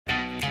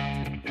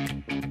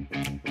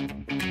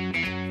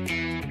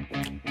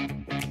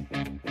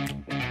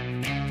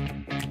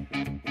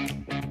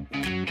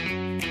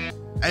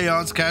Hey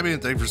y'all, it's Cabby,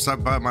 and thanks for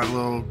stopping by my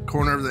little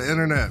corner of the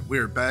internet. We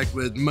are back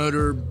with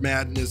Motor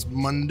Madness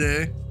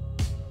Monday,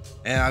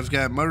 and I've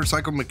got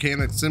Motorcycle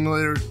Mechanic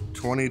Simulator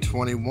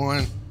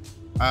 2021.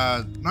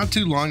 Not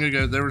too long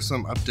ago, there were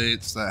some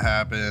updates that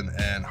happened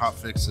and hot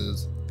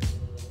fixes.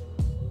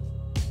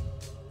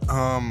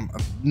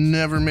 I've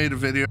never made a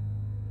video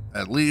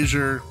at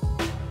leisure.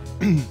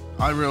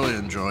 I really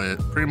enjoy it.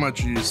 Pretty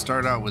much you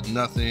start out with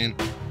nothing,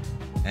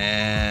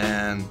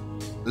 and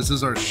this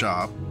is our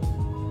shop.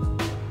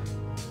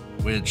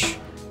 Which,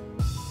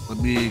 let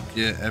me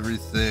get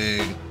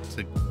everything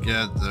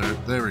together.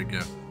 There we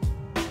go.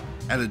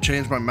 I had to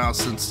change my mouse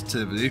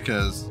sensitivity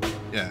because,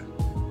 yeah.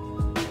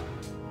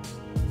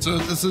 So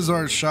this is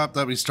our shop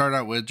that we start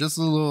out with. Just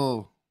a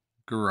little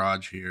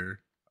garage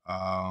here.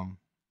 Let's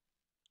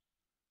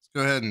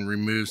go ahead and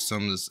remove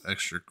some of this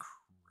extra crap.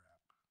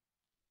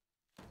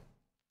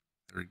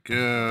 There we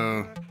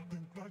go.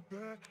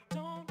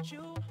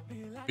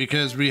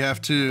 Because we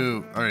have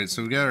to, all right,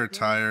 so we got our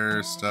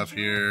tire stuff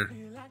here.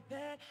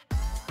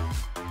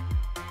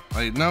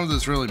 Like, none of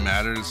this really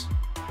matters,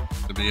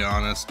 to be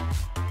honest.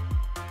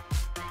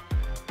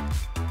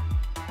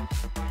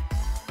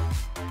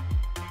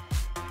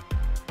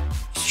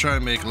 Just try to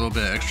make a little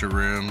bit extra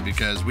room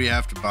because we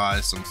have to buy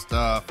some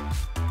stuff.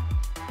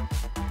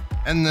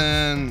 And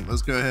then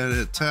let's go ahead and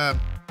hit tab.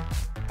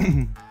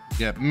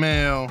 Get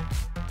mail.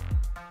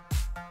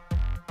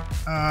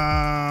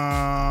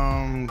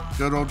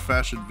 Good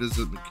old-fashioned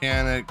visit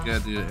mechanic.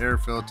 Gotta do the air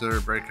filter,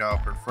 brake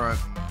caliper front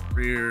and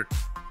rear.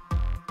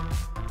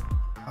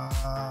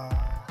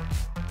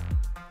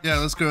 Yeah,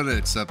 let's go ahead and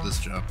accept this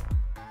job.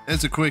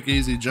 It's a quick,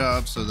 easy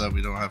job so that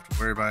we don't have to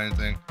worry about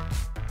anything.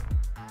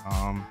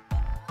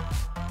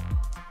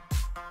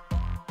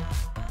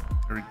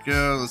 There we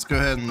go. Let's go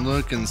ahead and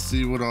look and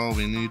see what all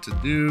we need to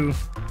do.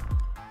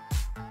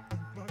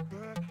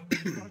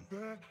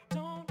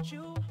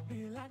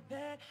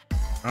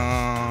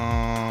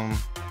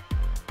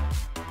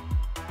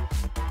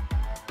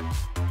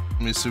 Let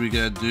me see, we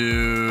gotta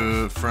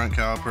do front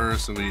caliper,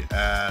 so we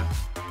add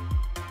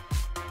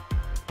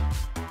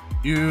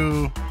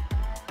U,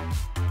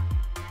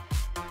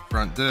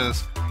 front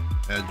disc,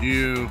 add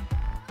U,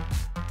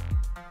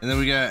 and then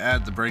we gotta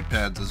add the brake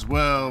pads as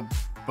well,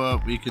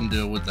 but we can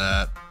deal with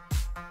that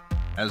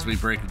as we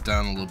break it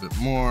down a little bit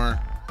more.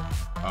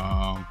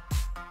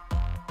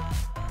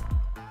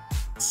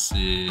 Let's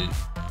see,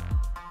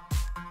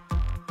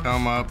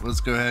 come up,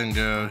 let's go ahead and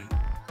go.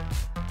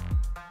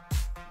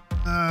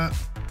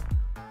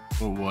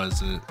 What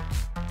was it?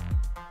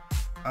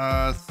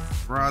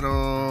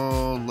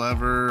 Throttle,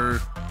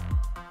 lever.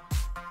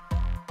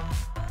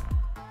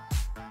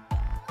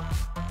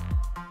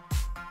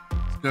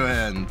 Let's go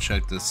ahead and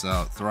check this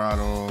out.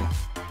 Throttle.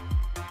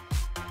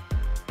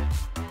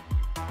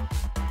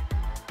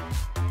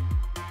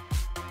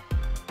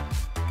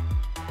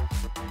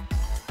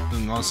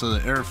 And also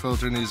the air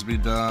filter needs to be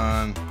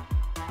done.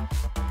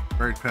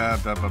 Brake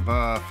pad, blah, blah,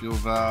 blah. Fuel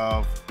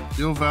valve.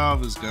 Fuel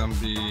valve is gonna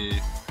be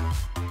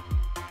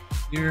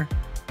here.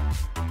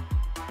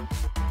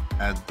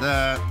 Add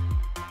that.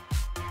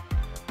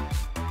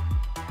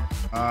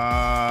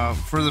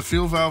 For the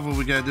fuel valve, what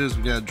we gotta do is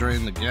we gotta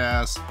drain the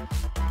gas.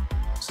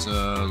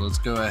 So let's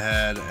go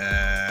ahead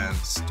and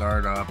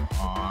start up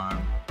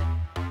on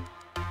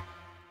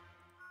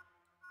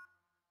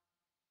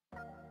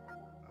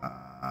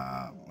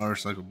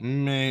motorcycle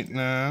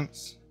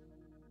maintenance.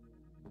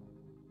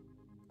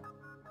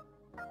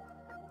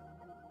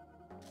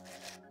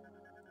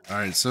 All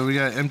right, so we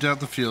gotta empty out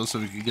the fuel so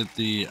we can get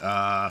the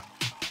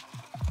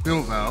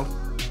fuel valve.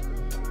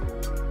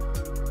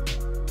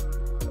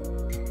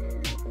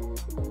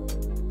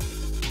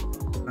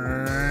 All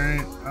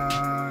right,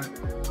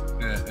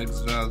 yeah,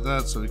 exit out of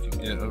that so we can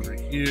get over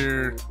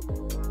here.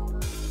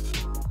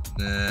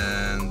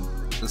 Then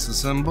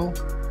disassemble.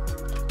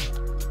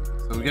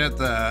 So we got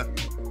that.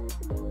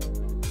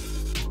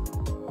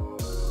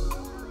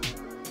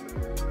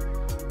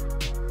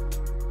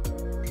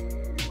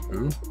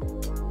 Ooh,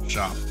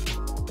 shop.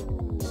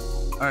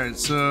 All right,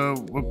 so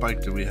what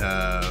bike do we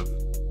have?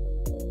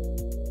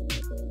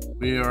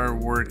 We are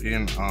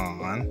working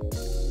on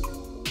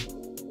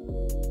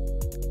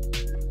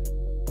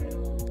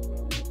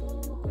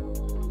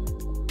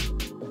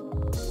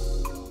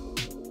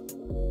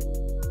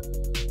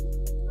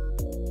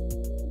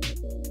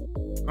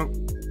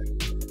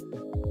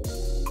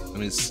let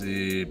me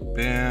see,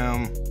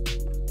 bam,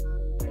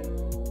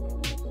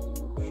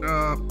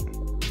 shop.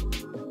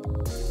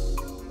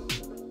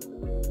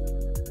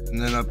 And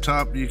then up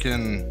top you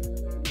can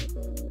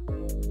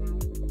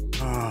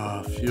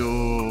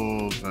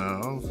fuel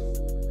valve.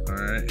 All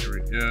right, here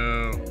we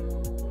go.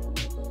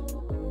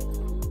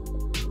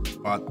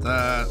 Bought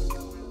that.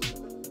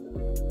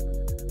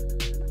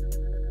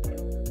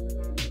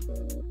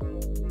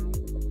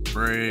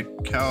 Brake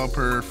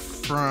caliper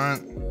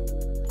front.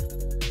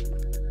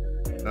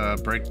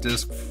 Brake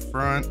disc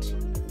front.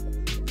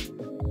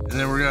 And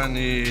then we're gonna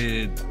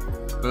need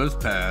both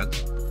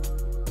pads.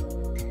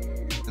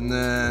 And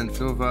then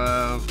fuel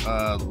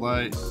valve,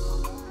 light,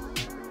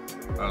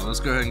 Let's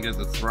go ahead and get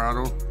the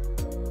throttle.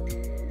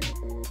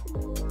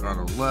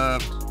 Throttle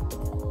left.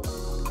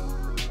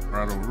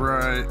 Throttle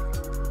right.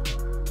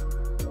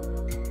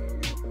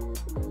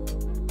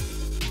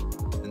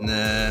 And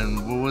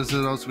then what was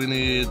it else we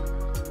need?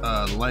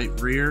 Light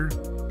rear.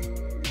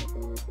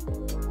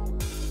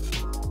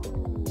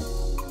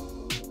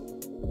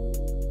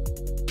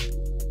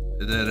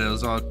 And then it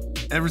was all,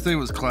 everything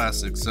was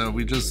classic, so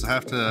we just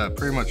have to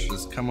pretty much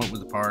just come up with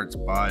the parts,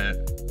 buy it.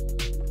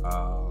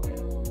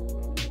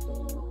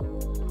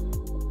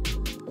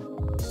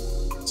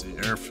 Let's see,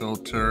 air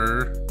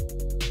filter.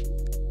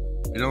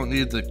 We don't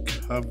need the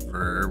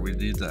cover, we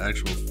need the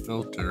actual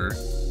filter.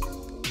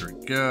 There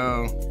we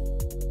go.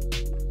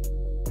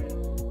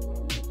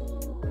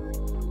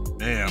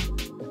 Bam.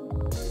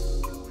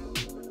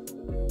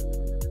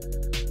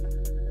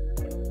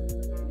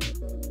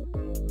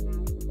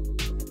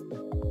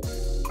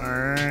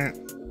 Alright.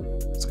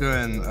 Let's go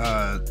ahead and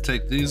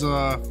take these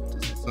off,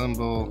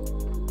 disassemble.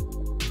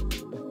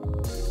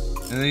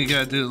 And then you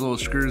gotta do the little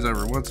screws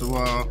every once in a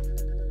while.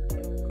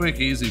 Quick,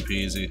 easy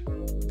peasy.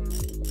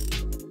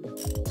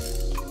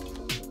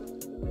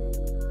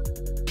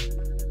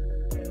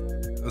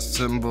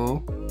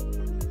 Assemble.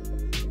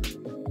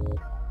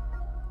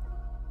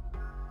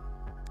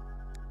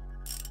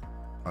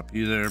 Pop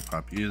you there,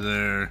 pop you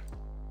there.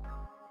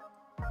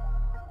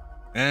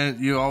 And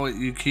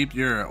you keep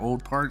your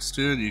old parts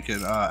too. You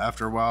can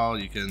after a while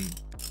you can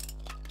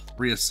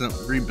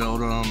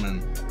rebuild them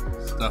and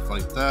stuff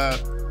like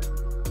that.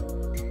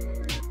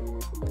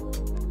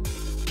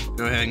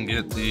 Go ahead and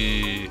get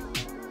the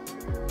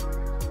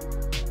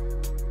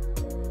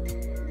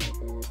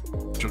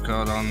what you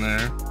call it on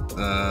there,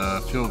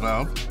 the fuel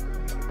valve.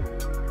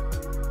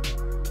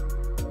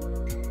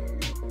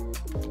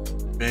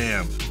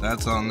 Bam,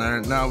 that's on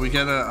there. Now we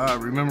gotta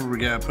remember we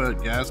gotta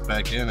put gas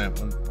back in it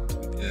once we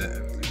get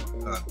everything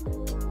done.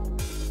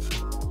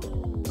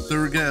 So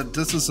we're gonna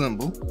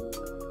disassemble.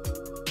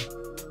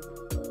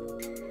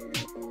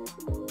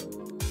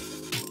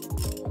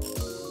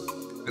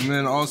 And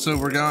then also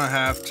we're gonna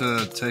have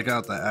to take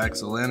out the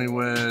axle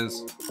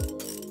anyways.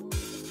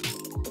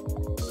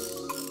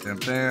 Bam,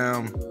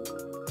 bam.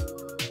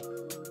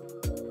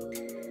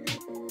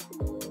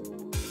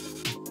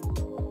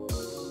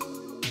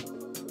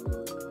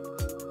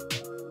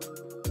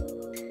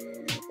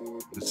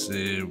 Let's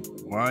see,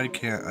 why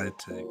can't I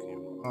take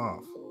you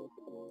off?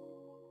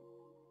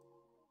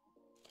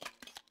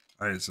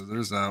 Alright, so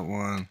there's that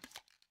one.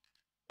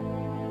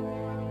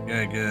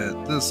 Gotta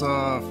get this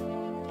off.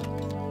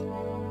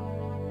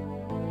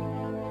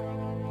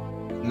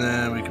 And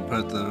then we can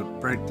put the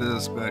brake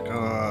disc back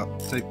on,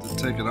 take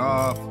it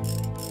off.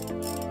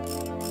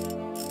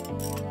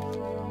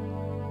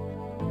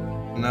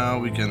 Now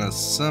we can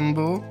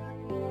assemble.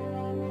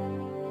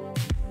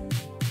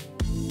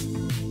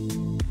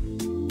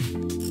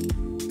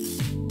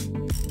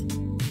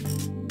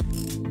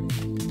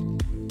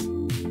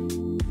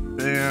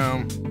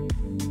 Bam.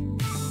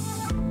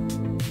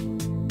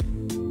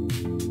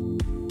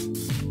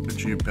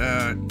 Put you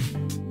back.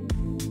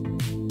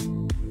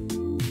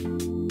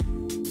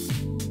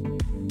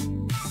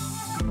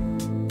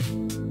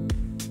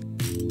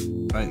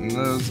 Tighten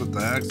those with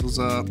the axles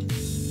up.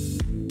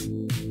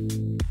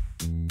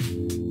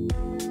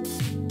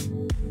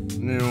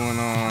 New one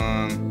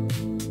on.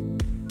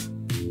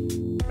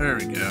 There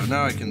we go.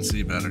 Now I can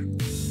see better.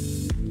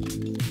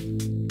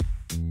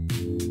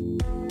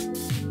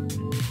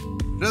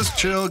 Just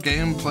chill,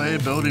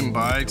 gameplay, building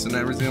bikes and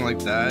everything like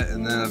that,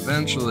 and then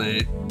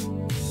eventually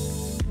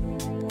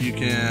you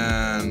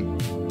can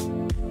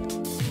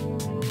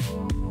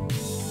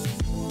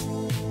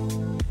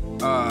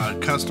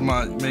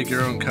customize, make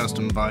your own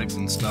custom bikes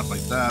and stuff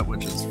like that,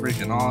 which is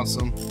freaking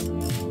awesome.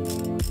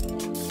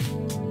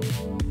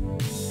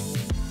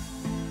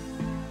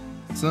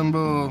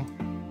 Assemble.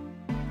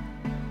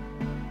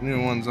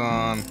 New one's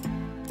on.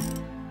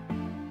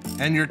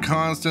 And you're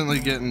constantly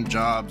getting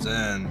jobs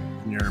in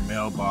your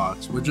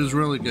mailbox, which is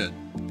really good.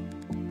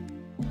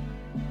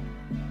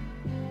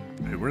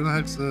 Wait, where the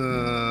heck's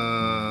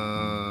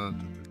the...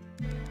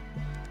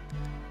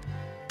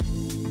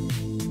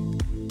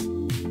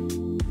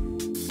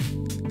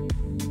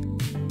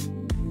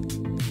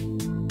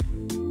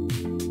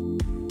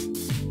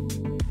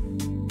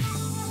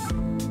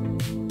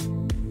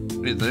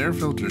 Wait, the air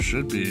filter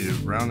should be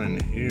around in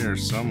here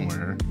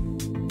somewhere.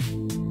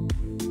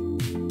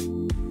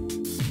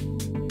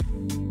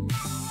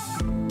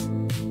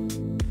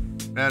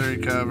 Battery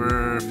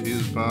cover,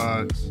 fuse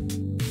box,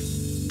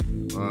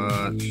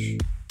 clutch.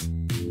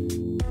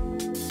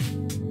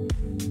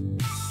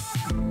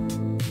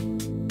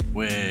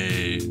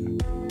 Wait.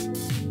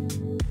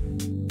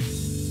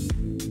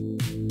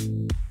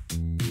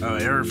 Oh,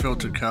 air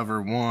filter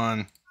cover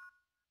 1.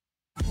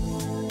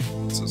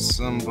 It's a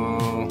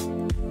symbol.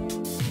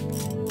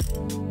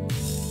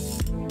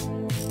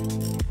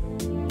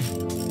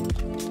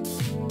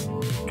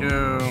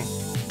 Go.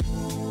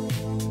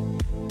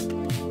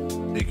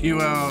 Take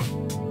you out.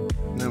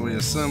 Then we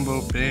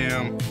assemble.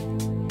 Bam.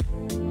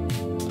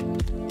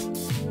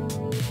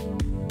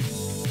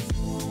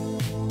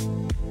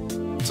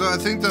 So I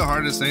think the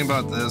hardest thing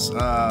about this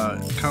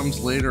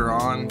comes later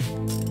on.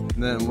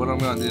 And then what I'm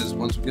gonna do is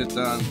once we get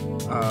done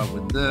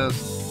with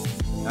this,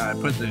 I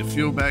put the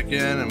fuel back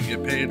in and we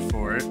get paid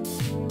for it.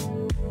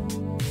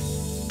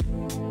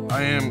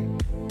 I am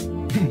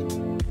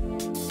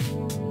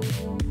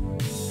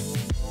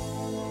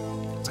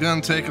it's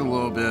gonna take a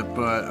little bit,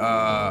 but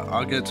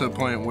I'll get to a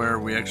point where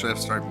we actually have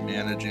to start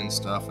managing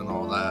stuff and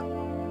all that.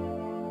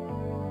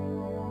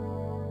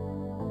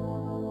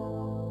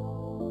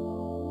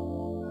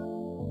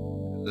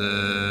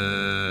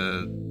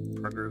 The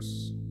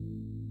progress.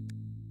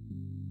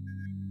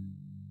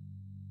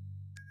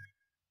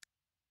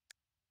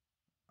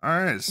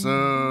 Alright,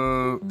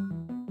 so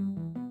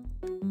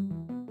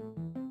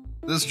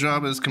this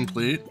job is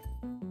complete.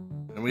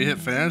 And we hit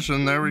finish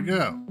and there we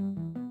go.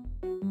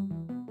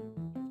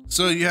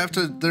 So you have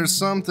to, there's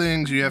some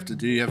things you have to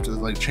do. You have to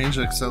like change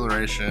the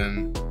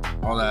acceleration,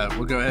 all that.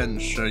 We'll go ahead and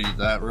show you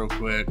that real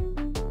quick.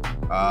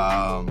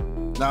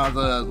 Now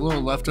the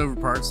little leftover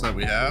parts that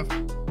we have.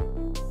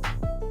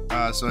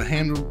 So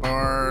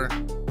handlebar,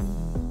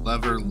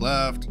 lever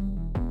left,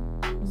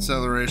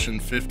 acceleration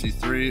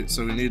 53.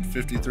 So we need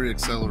 53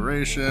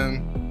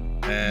 acceleration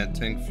and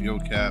tank fuel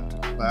cap to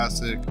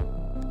classic.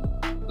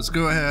 Let's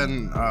go ahead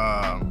and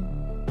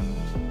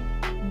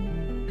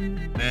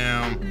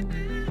bam,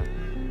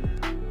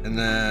 and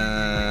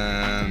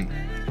then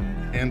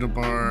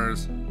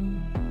handlebars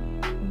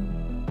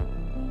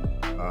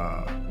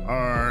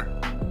R.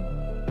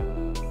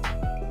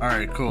 All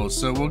right, cool.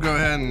 So we'll go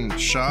ahead and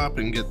shop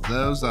and get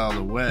those out of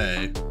the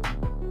way.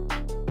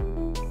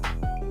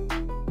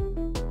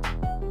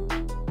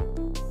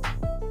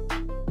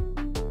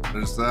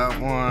 There's that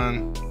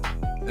one.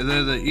 And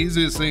then the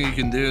easiest thing you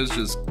can do is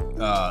just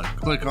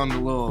click on the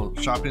little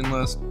shopping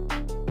list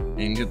and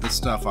you can get the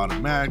stuff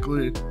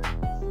automatically. Go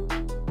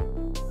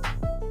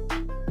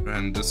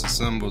ahead and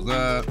disassemble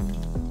that.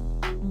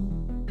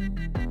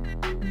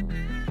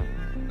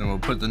 Then we'll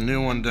put the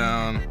new one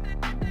down.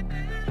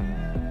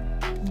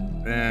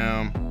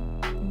 Bam.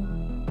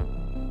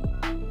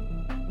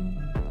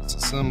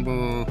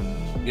 Disassemble.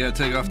 You gotta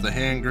take off the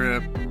hand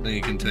grip, then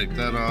you can take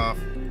that off.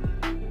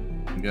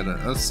 You gotta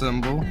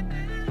assemble.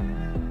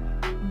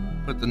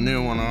 Put the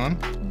new one on.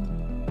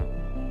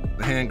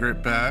 The hand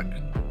grip back.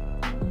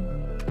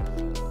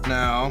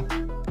 Now,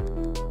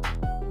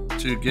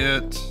 to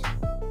get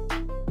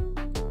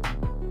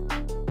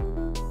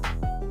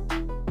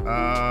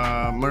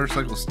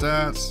motorcycle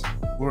stats,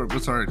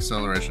 what's our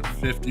acceleration?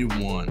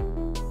 51.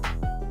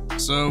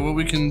 So what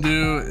we can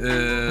do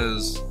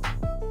is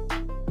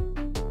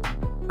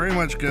pretty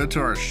much go to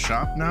our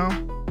shop now.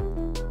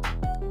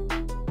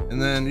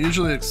 And then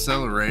usually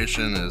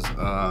acceleration is,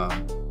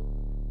 let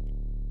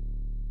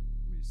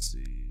me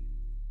see,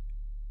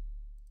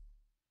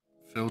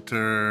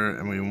 filter,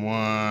 and we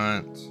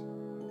want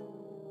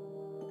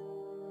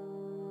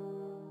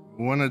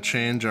to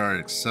change our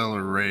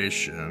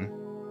acceleration.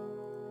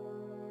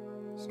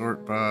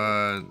 Sort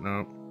by,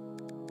 nope.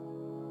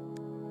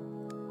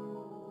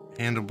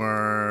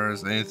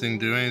 Handlebars, anything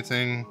do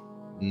anything?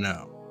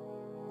 No.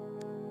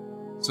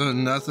 So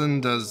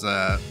nothing does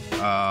that.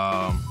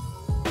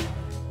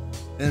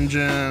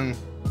 Engine.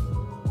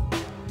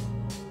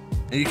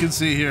 And you can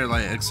see here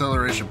like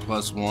acceleration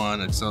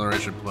 +1,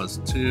 acceleration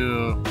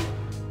 +2.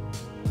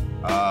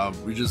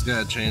 We just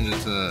gotta change it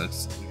to,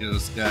 we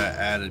just gotta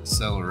add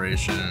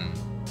acceleration.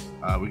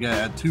 We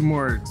gotta add 2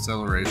 more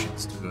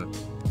accelerations to it.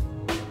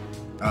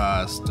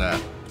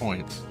 Stat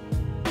points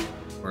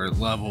or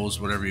levels,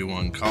 whatever you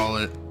want to call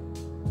it.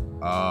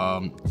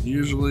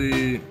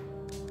 Usually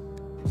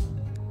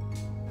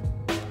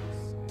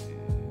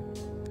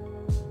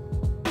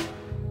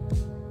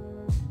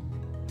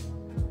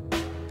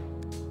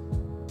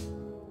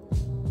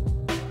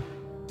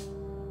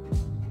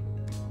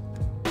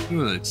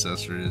who are the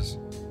accessories?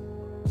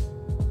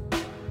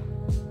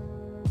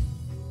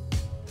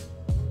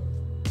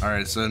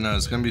 Alright, so no,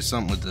 it's gonna be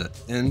something with the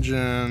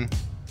engine.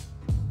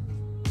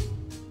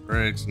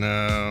 Brakes,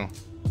 no.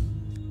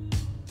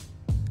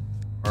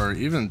 Or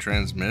even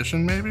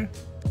transmission, maybe?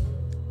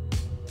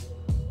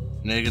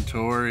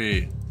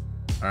 Negatory.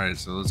 Alright,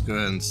 so let's go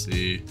ahead and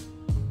see.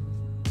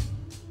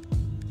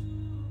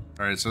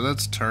 Alright, so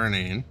that's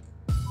turning.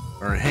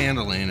 Or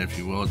handling, if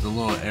you will. The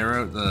little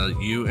arrow, the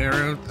U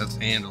arrow, that's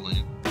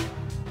handling.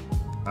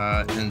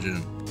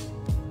 Engine.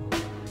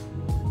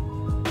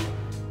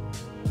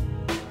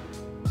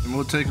 And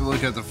we'll take a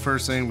look at the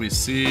first thing we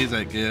see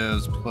that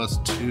gives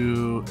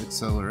 +2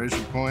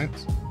 acceleration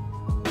points,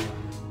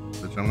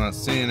 which I'm not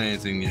seeing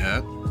anything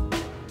yet.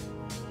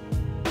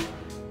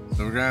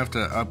 So we're gonna have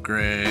to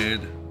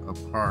upgrade a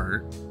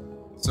part.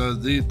 So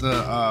the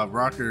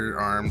rocker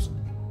arms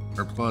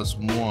are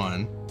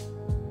 +1.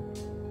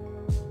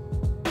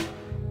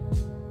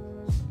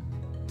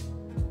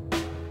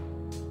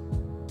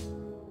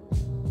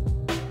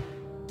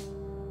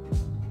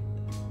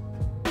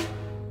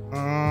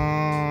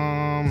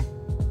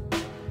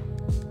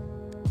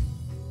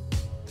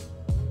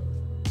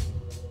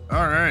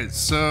 Alright,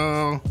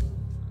 so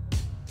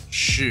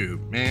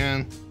shoot,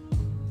 man.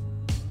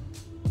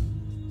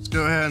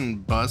 go ahead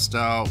and bust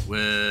out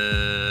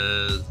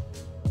with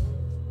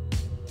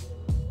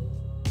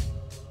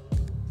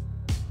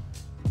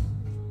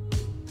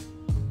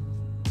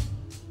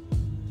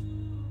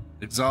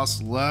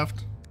exhaust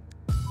left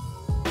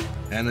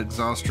and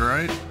exhaust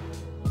right.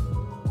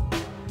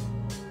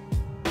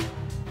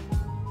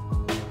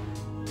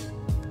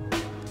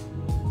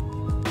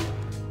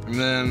 And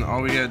then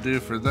all we gotta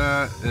do for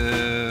that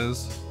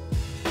is,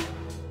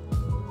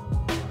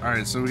 all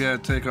right, so we gotta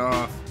take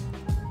off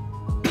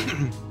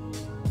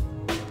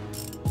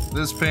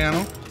this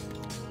panel.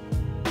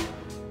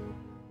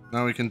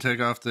 Now we can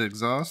take off the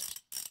exhaust.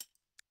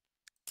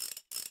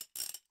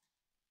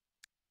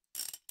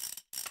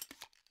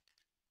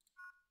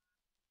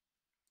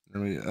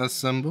 Then we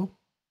assemble.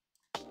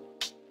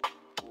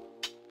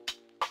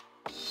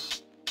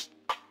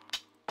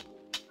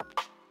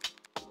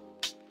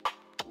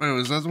 Wait,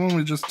 was that the one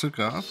we just took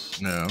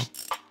off? No.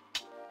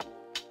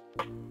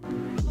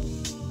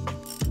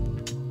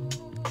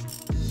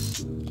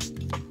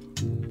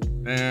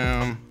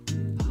 Bam.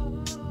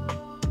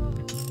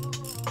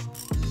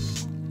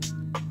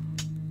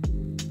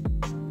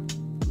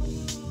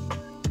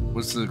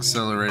 What's the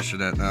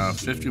acceleration at now?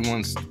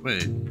 51.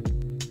 Wait.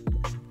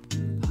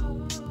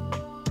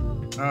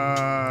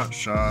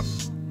 Shop.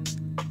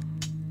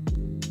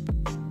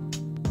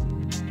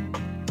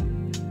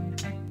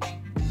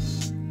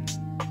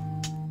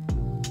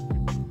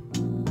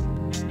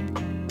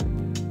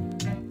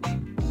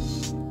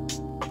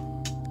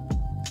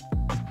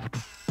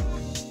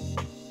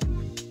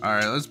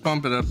 Alright, let's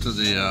bump it up to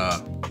the,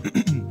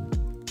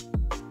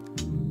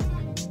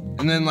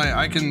 and then, like,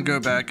 I can go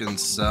back and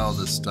sell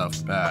this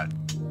stuff back.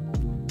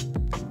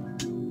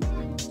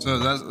 So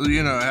that's,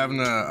 you know, having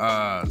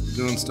to,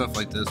 doing stuff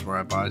like this where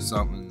I buy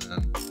something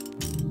and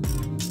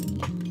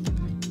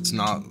it's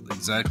not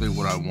exactly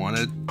what I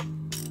wanted.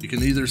 You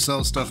can either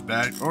sell stuff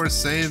back or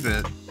save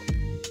it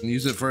and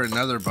use it for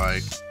another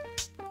bike.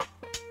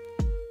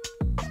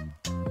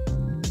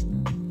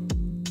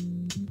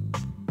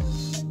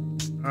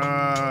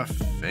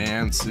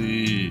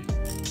 Fancy.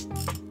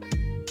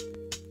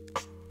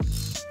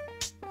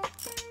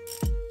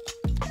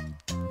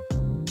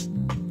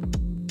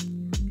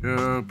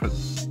 Go, put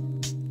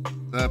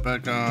that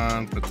back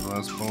on, put the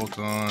last bolt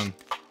on.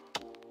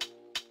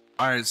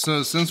 Alright,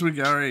 so since we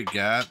already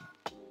got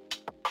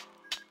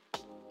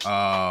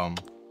our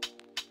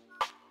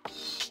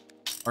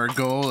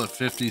goal of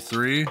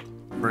 53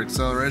 for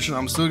acceleration,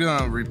 I'm still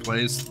gonna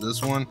replace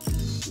this one,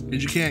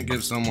 because you can't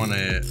give someone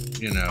a,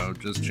 you know,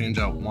 just change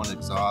out one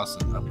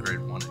exhaust and upgrade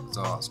one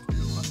exhaust. You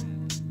know what I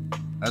mean?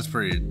 That's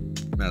pretty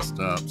messed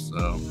up,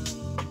 so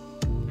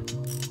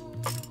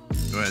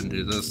go ahead and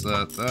do this,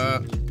 that.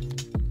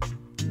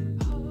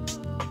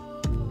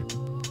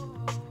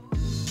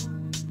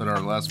 Put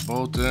our last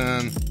bolt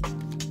in,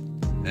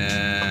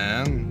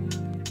 and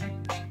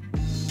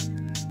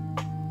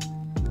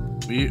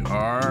we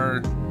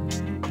are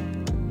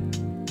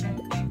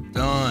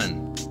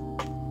done.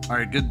 All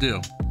right, good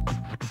deal.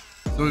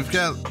 So we've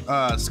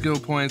got skill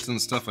points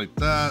and stuff like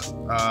that.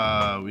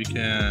 We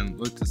can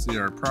look to see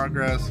our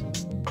progress.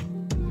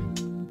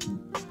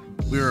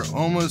 We are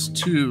almost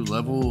to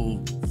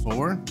level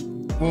 4.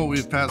 Well,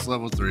 we've passed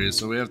level 3,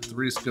 so we have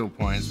 3 skill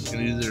points.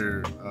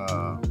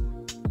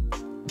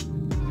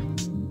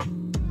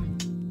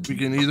 We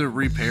can either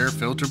repair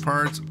filter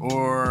parts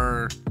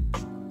or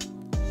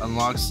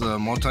unlocks the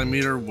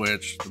multimeter,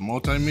 which the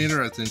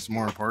multimeter I think is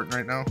more important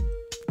right now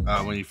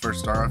when you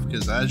first start off,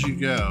 because as you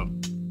go,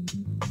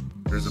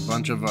 there's a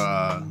bunch of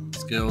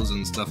skills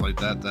and stuff like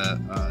that that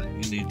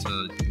you need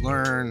to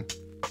learn,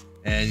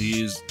 and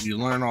you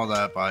learn all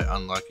that by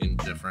unlocking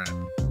different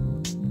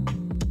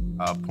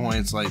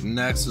points. Like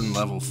next in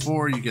level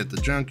 4 you get the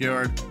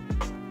junkyard,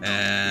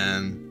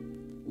 and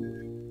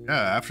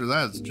yeah, after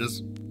that it's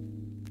just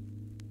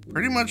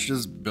pretty much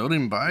just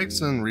building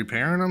bikes and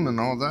repairing them and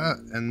all that.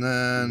 And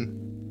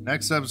then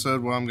next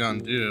episode, what I'm gonna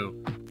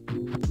do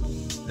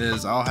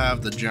is I'll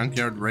have the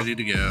junkyard ready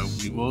to go.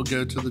 We will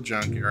go to the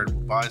junkyard,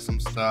 we'll buy some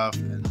stuff,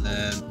 and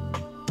then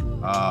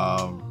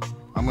I'm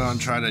gonna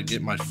try to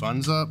get my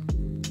funds up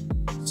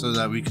so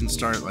that we can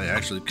start like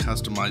actually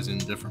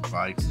customizing different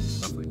bikes and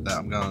stuff like that.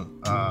 I'm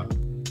gonna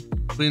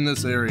clean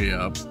this area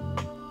up,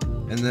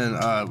 and then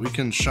we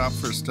can shop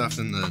for stuff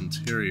in the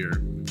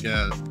interior. We've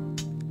got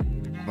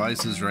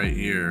devices right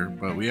here,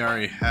 but we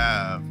already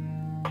have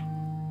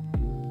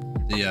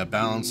the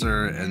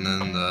balancer and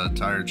then the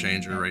tire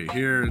changer right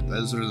here.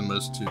 Those are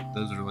those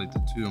are like the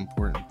 2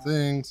 important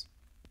things.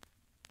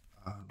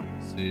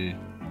 Let's see.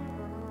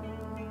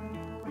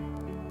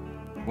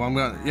 Well,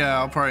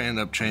 I'll probably end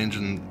up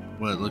changing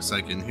what it looks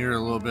like in here a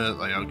little bit.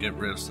 Like I'll get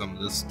rid of some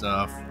of this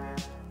stuff,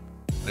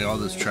 like all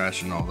this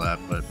trash and all that.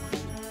 But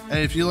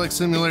hey, if you like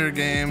simulator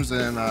games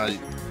and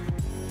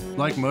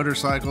like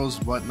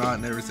motorcycles, whatnot,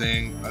 and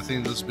everything, I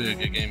think this would be a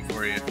good game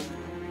for you.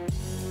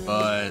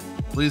 But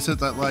please hit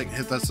that like,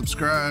 hit that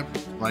subscribe.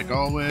 Like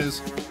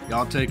always,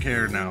 y'all take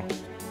care now.